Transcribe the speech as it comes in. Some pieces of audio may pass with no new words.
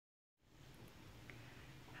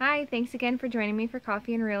Hi, thanks again for joining me for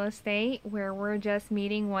Coffee and Real Estate, where we're just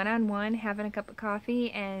meeting one-on-one, having a cup of coffee,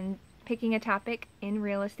 and picking a topic in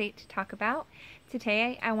real estate to talk about.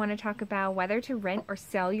 Today, I want to talk about whether to rent or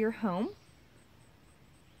sell your home.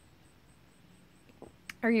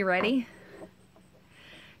 Are you ready?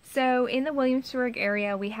 So, in the Williamsburg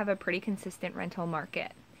area, we have a pretty consistent rental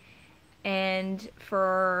market. And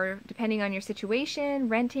depending on your situation,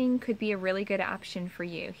 renting could be a really good option for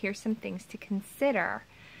you. Here's some things to consider.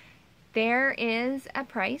 There is a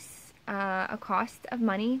price, a cost of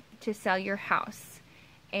money to sell your house.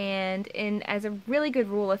 And as a really good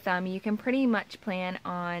rule of thumb, you can pretty much plan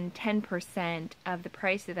on 10% of the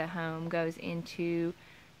price of the home goes into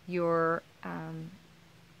your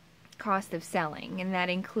cost of selling. And that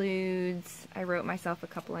includes, I wrote myself a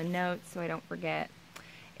couple of notes so I don't forget.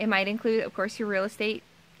 It might include, of course, your real estate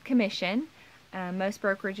commission. Most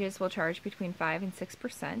brokerages will charge between 5 and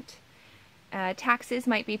 6%. Taxes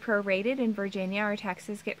might be prorated. In Virginia, our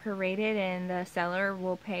taxes get prorated, and the seller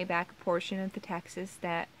will pay back a portion of the taxes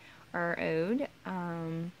that are owed.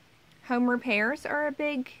 Home repairs are a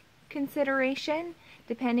big consideration.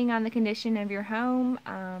 Depending on the condition of your home,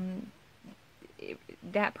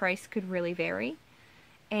 that price could really vary.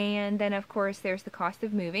 And then, of course, there's the cost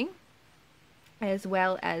of moving, as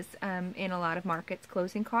well as in a lot of markets,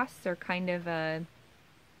 closing costs are kind of a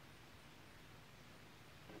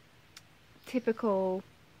typical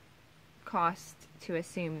cost to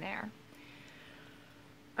assume there.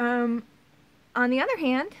 On the other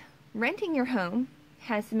hand, renting your home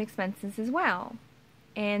has some expenses as well.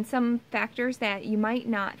 And some factors that you might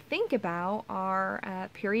not think about are a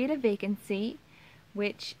period of vacancy,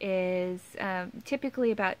 which is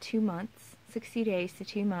typically about 2 months, 60 days to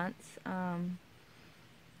 2 months.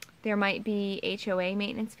 There might be HOA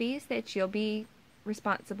maintenance fees that you'll be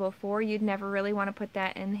responsible for. You'd never really want to put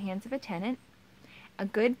that in the hands of a tenant. A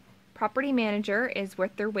good property manager is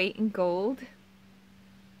worth their weight in gold.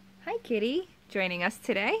 Hi, Kitty, joining us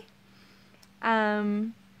today.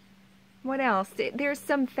 What else? There's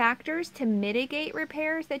some factors to mitigate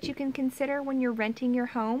repairs that you can consider when you're renting your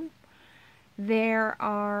home. There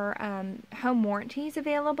are home warranties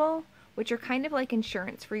available, which are kind of like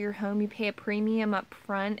insurance for your home. You pay a premium up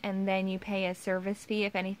front and then you pay a service fee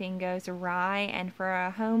if anything goes awry. And for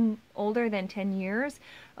a home older than 10 years,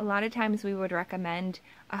 a lot of times we would recommend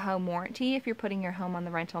a home warranty if you're putting your home on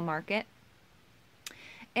the rental market.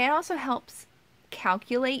 It also helps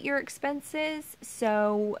calculate your expenses.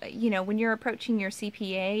 So, when you're approaching your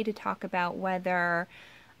CPA to talk about whether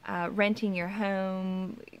renting your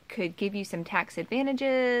home could give you some tax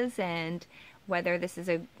advantages and whether this is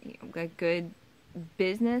a good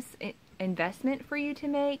business investment for you to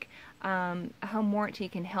make, a home warranty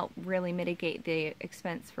can help really mitigate the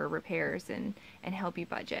expense for repairs and help you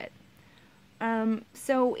budget.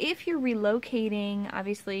 So if you're relocating,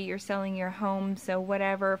 obviously you're selling your home, so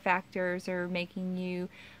whatever factors are making you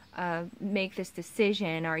make this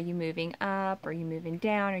decision, are you moving up, are you moving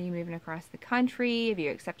down, are you moving across the country, have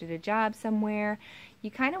you accepted a job somewhere,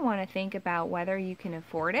 you kind of want to think about whether you can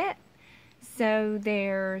afford it. So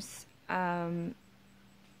there's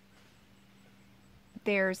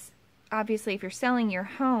obviously, if you're selling your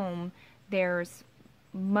home, there's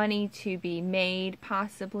money to be made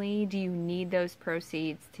possibly. Do you need those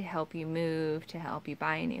proceeds to help you move, to help you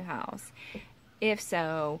buy a new house? If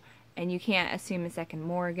so, and you can't assume a second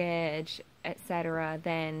mortgage, etc.,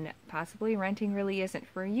 then possibly renting really isn't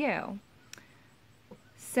for you.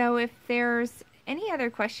 So if there's any other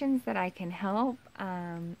questions that I can help,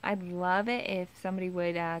 I'd love it if somebody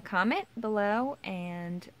would comment below,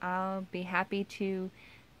 and I'll be happy to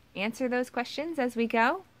answer those questions as we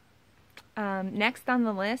go. Next on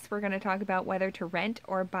the list, we're going to talk about whether to rent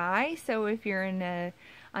or buy. So if you're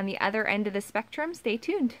on the other end of the spectrum, stay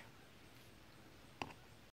tuned.